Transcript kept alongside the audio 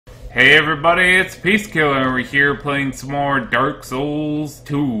Hey everybody, it's Peacekiller. We're here playing some more Dark Souls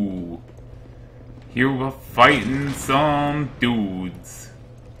 2. Here we're fighting some dudes.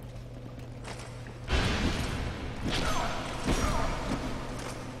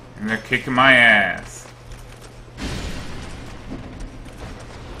 And they're kicking my ass.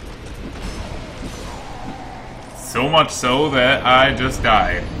 So much so that I just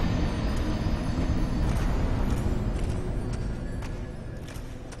died.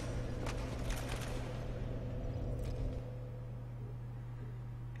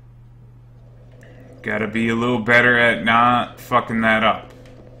 Gotta be a little better at not fucking that up.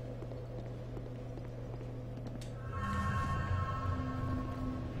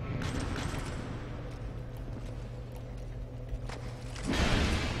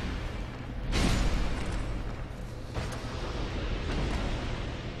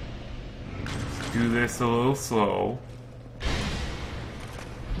 Let's do this a little slow.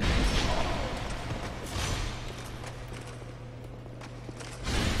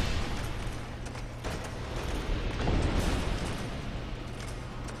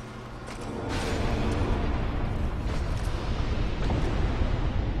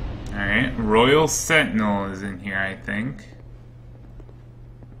 Royal Sentinel is in here, I think.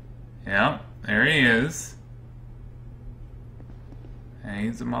 Yep, there he is. And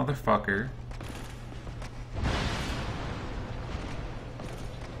he's a motherfucker.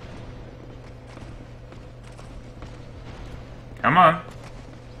 Come on.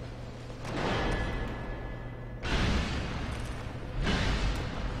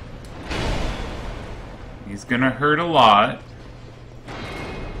 He's gonna hurt a lot.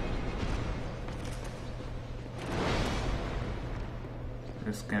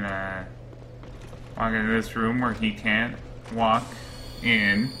 Just gonna walk into this room where he can't walk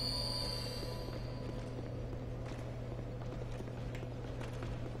in.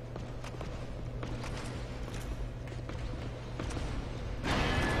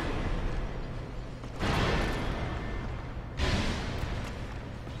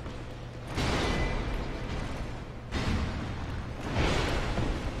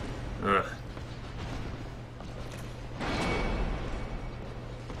 Ugh.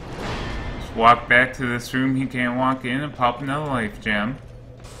 Walk back to this room he can't walk in and pop another life gem.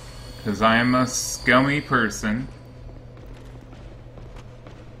 Because I am a scummy person.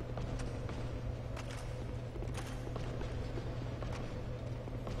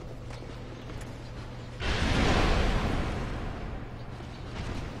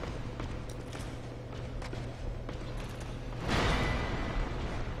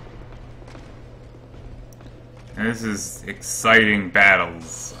 And this is exciting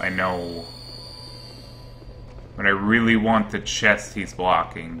battles, I know. But I really want the chest he's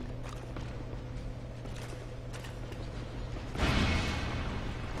blocking.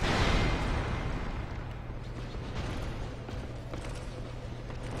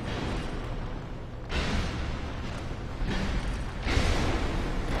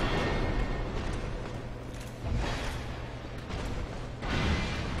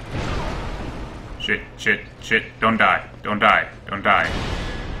 Shit, don't die, don't die, don't die.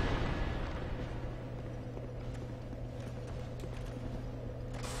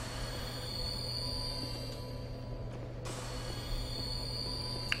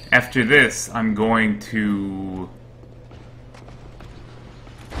 After this, I'm going to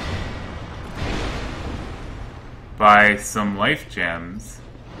buy some life gems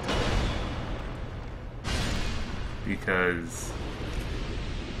because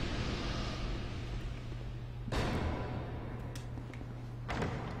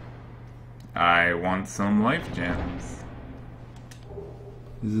I want some life gems.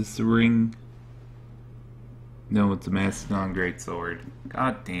 Is this the ring? No, it's a Mastodon Greatsword.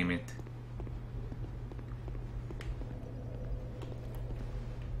 God damn it.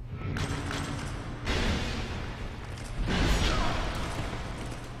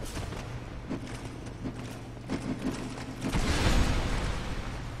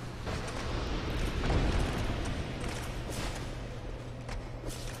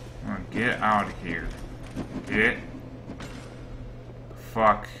 Come on, get out of here. Get the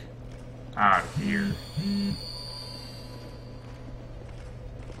fuck out of here.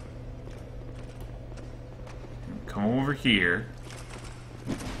 Come over here.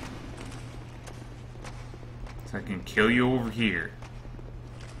 So I can kill you over here.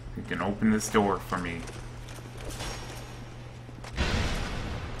 You can open this door for me.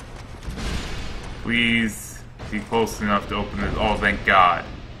 Please be close enough to open this. Oh, thank God.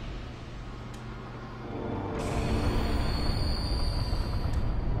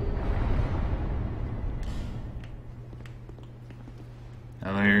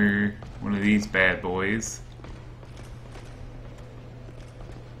 Now another one of these bad boys.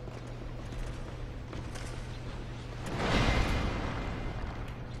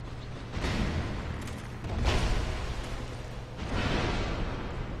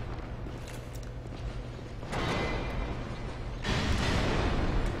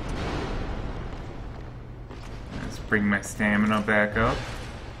 Let's bring my stamina back up.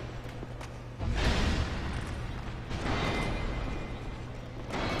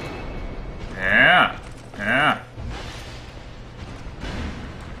 Yeah, yeah.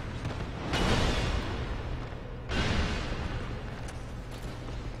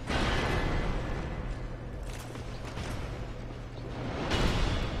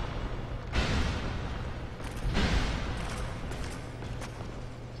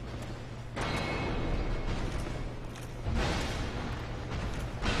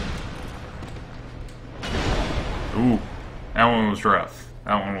 Ooh, that one was rough.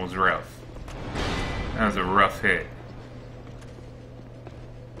 That one was rough. That was a rough hit.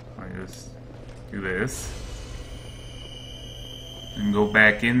 I just do this. And go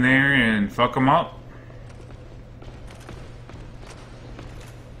back in there and fuck them up.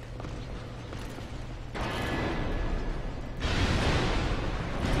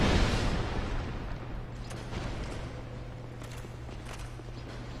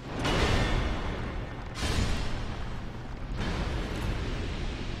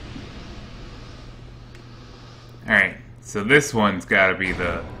 Alright, so this one's gotta be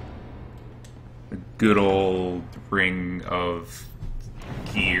the good old ring of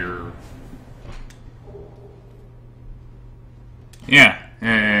gear. Yeah.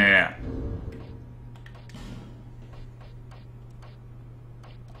 I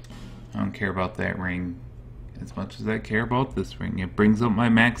don't care about that ring as much as I care about this ring. It brings up my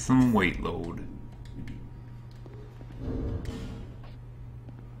maximum weight load.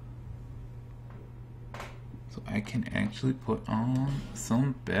 So I can actually put on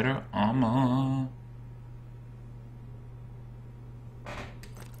some better armor.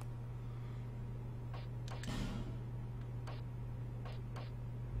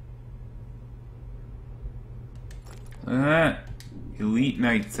 Elite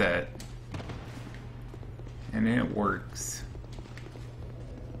Night Set. And it works.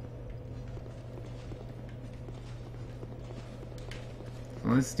 So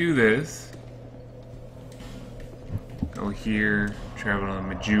let's do this. Go here, travel to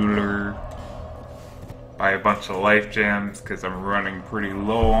Majula, buy a bunch of life gems because I'm running pretty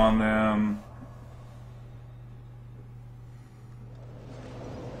low on them.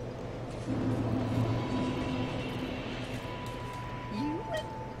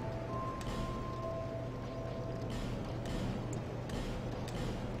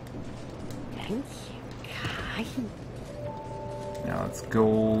 Now let's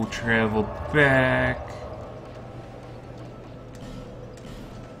go travel back.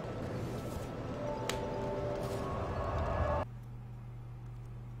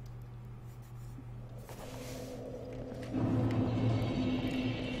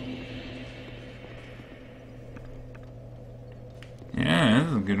 Yeah, this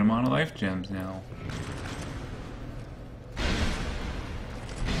is a good amount of life gems now.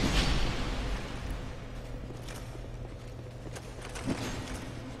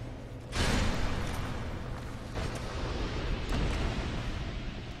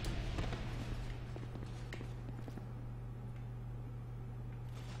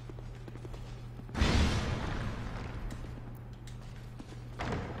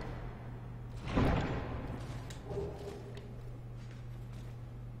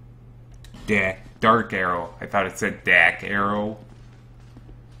 Dark Arrow. I thought it said Dak Arrow.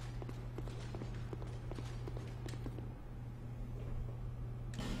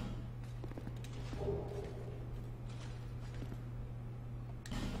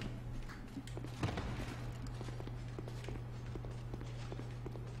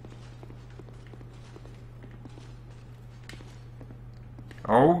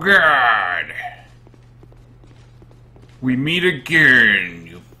 Oh God! We meet again,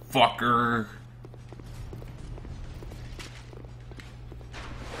 you fucker.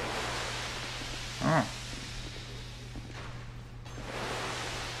 Oh.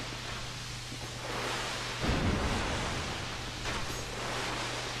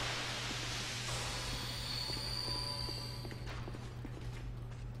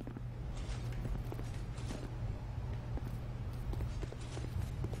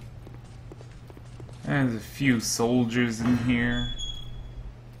 There's a few soldiers in here.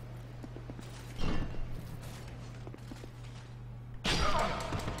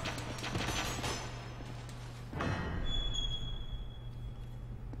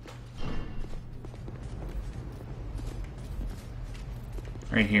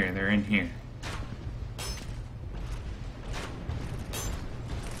 Right here, they're in here.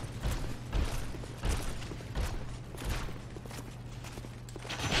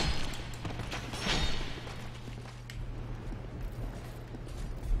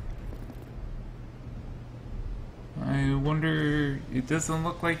 I wonder, it doesn't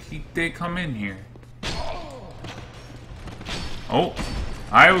look like they come in here. Oh,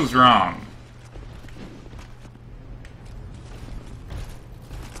 I was wrong.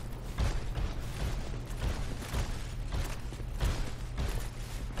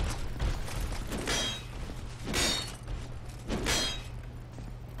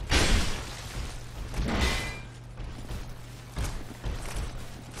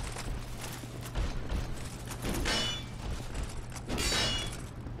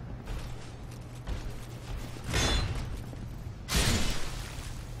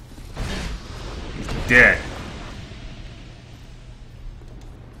 Dead.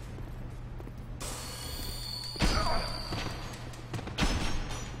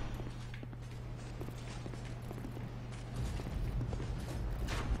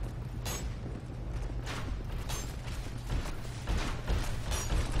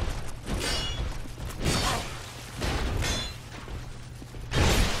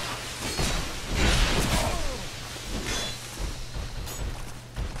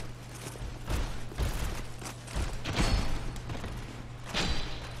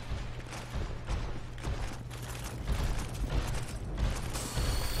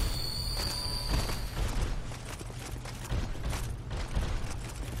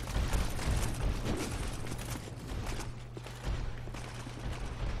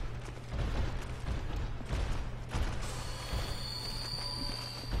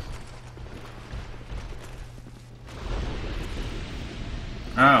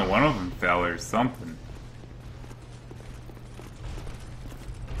 Ah, one of them fell or something.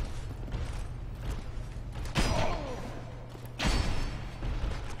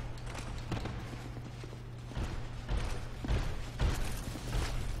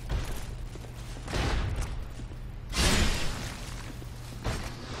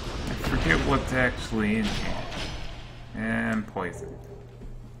 I forget what's actually in here. And poison.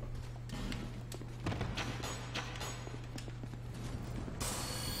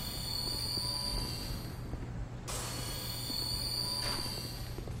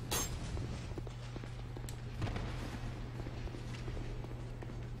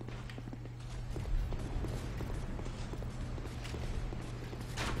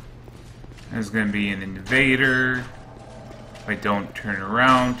 There's gonna be an invader. If I don't turn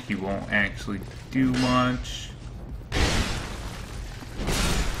around, he won't actually do much.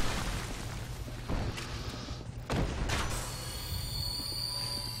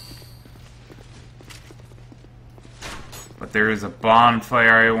 But there is a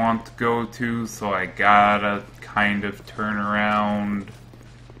bonfire I want to go to, so I gotta kind of turn around.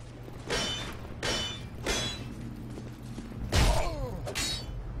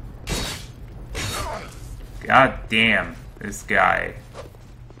 God damn, this guy.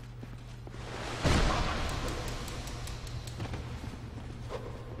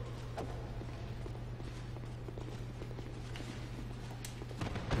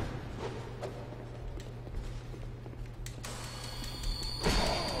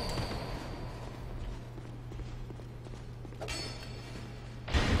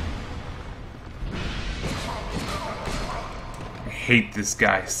 I hate this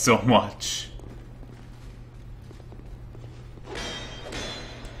guy so much.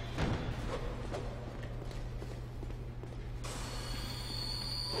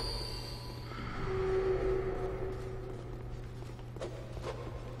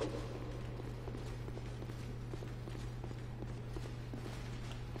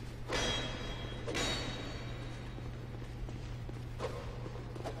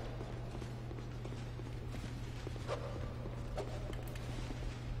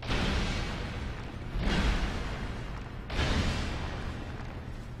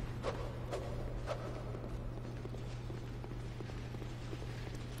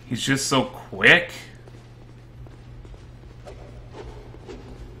 He's just so quick.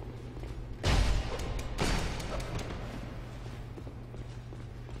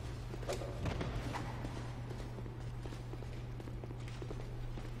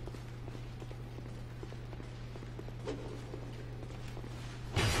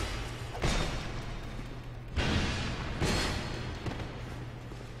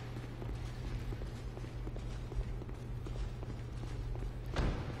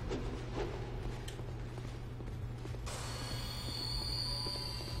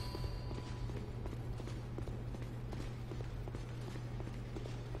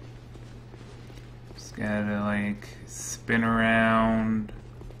 Just gotta like spin around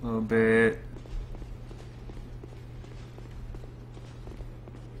a little bit.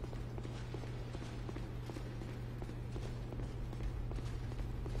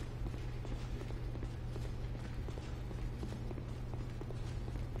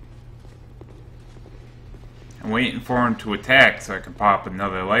 I'm waiting for him to attack so I can pop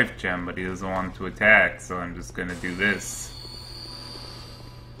another life gem, but he doesn't want to attack, so I'm just gonna do this.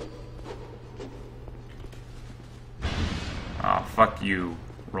 Aw, fuck you.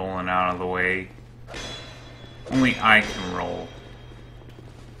 Rolling out of the way. Only I can roll.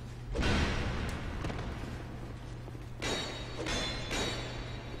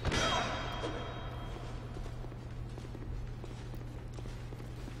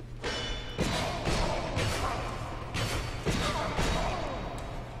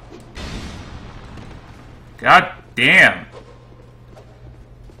 God damn!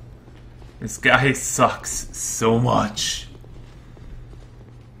 This guy sucks so much.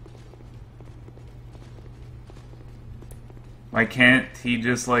 Why can't he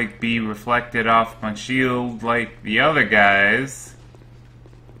just like be reflected off my shield like the other guys?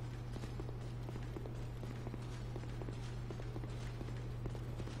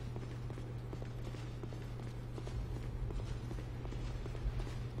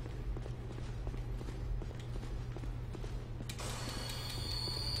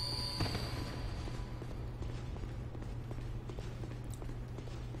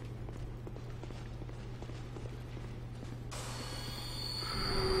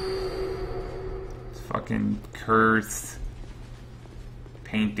 Fucking curse.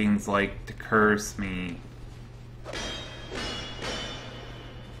 Paintings like to curse me.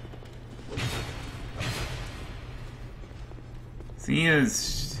 See,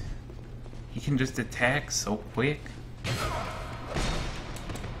 he can just attack so quick.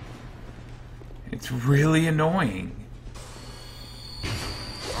 It's really annoying.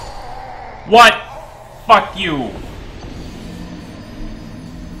 What? Fuck you.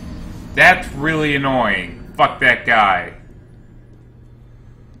 That's really annoying. Fuck that guy.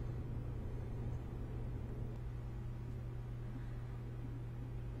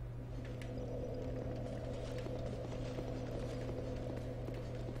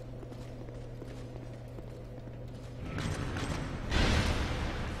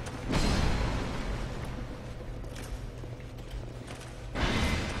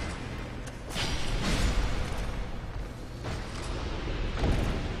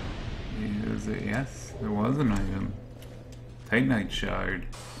 Yes, there was an item. Titanite shard.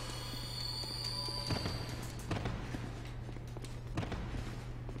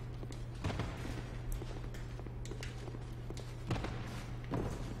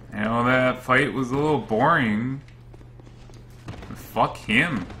 You know, that fight was a little boring. But fuck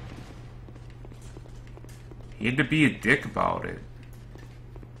him. He had to be a dick about it.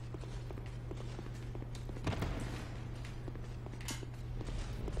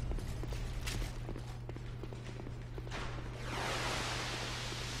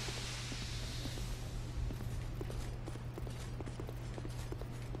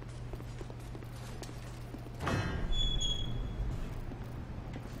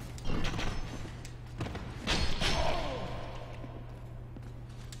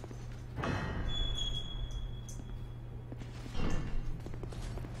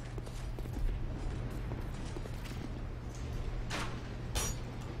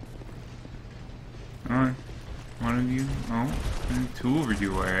 One of you? Oh, and two of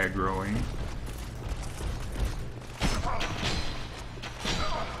you are aggroing.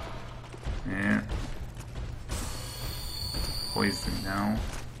 Yeah. Poison now.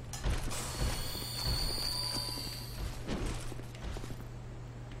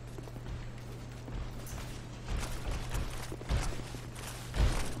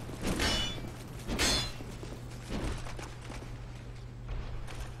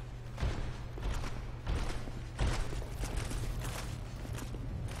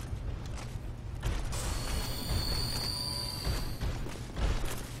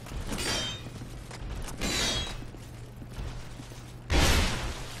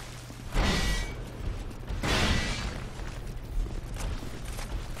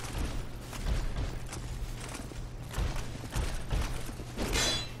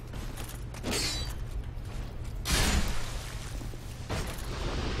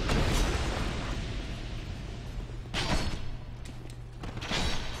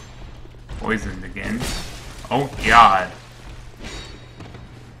 Poisoned again. Oh god.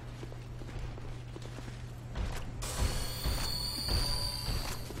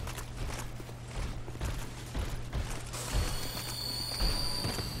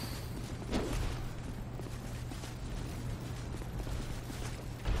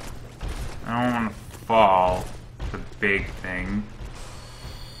 big thing.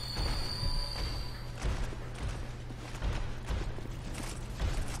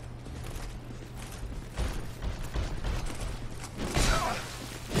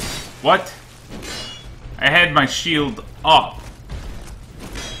 What? I had my shield up.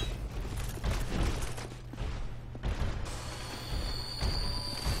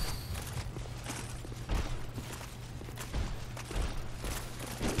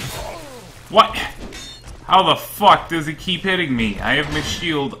 What? How the fuck does he keep hitting me? I have my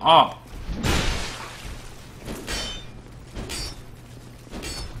shield up.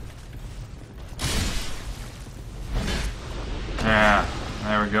 Yeah,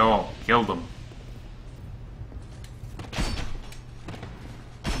 there we go. Killed him.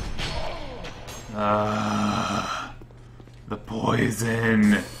 The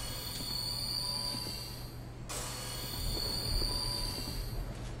poison.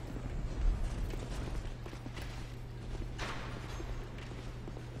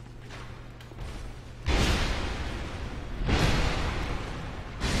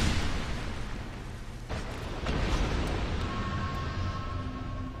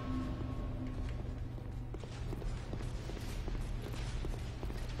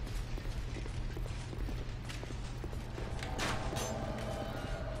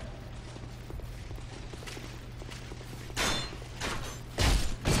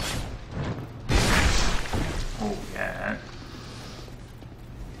 Oh yeah,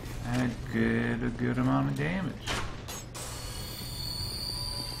 that did a good amount of damage.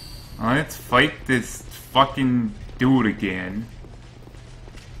 Let's fight this fucking dude again.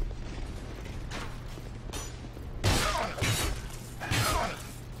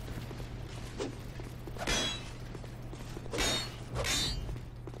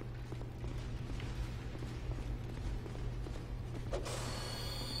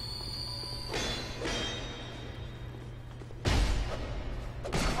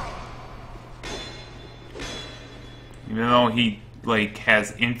 Even though he, like,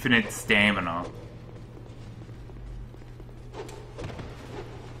 has infinite stamina.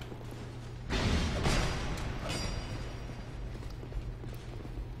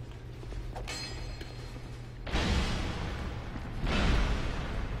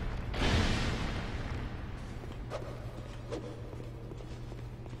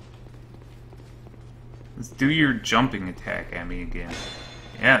 Let's do your jumping attack at me again.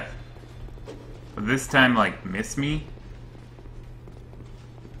 Yeah. But this time, like, miss me?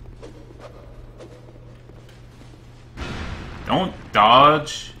 Don't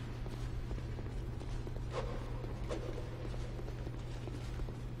dodge.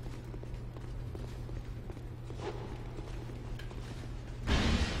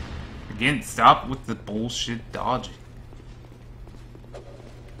 Again, stop with the bullshit dodging.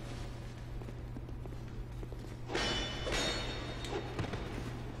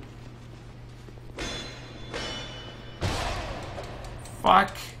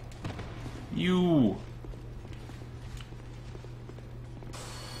 Fuck you.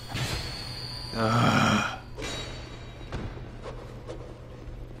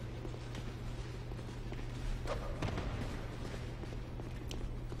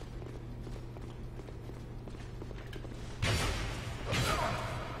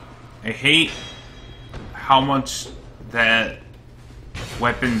 I hate how much that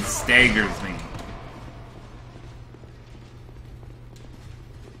weapon staggers me.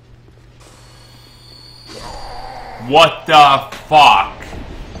 What the fuck?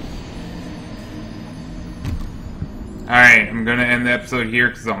 Alright, I'm gonna end the episode here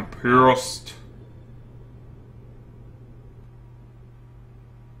because I'm pissed.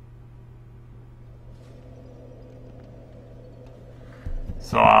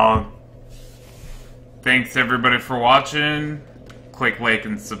 So, thanks everybody for watching. Click like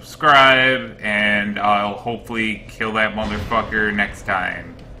and subscribe, and I'll hopefully kill that motherfucker next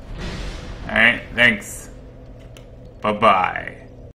time. Alright, thanks. Bye-bye.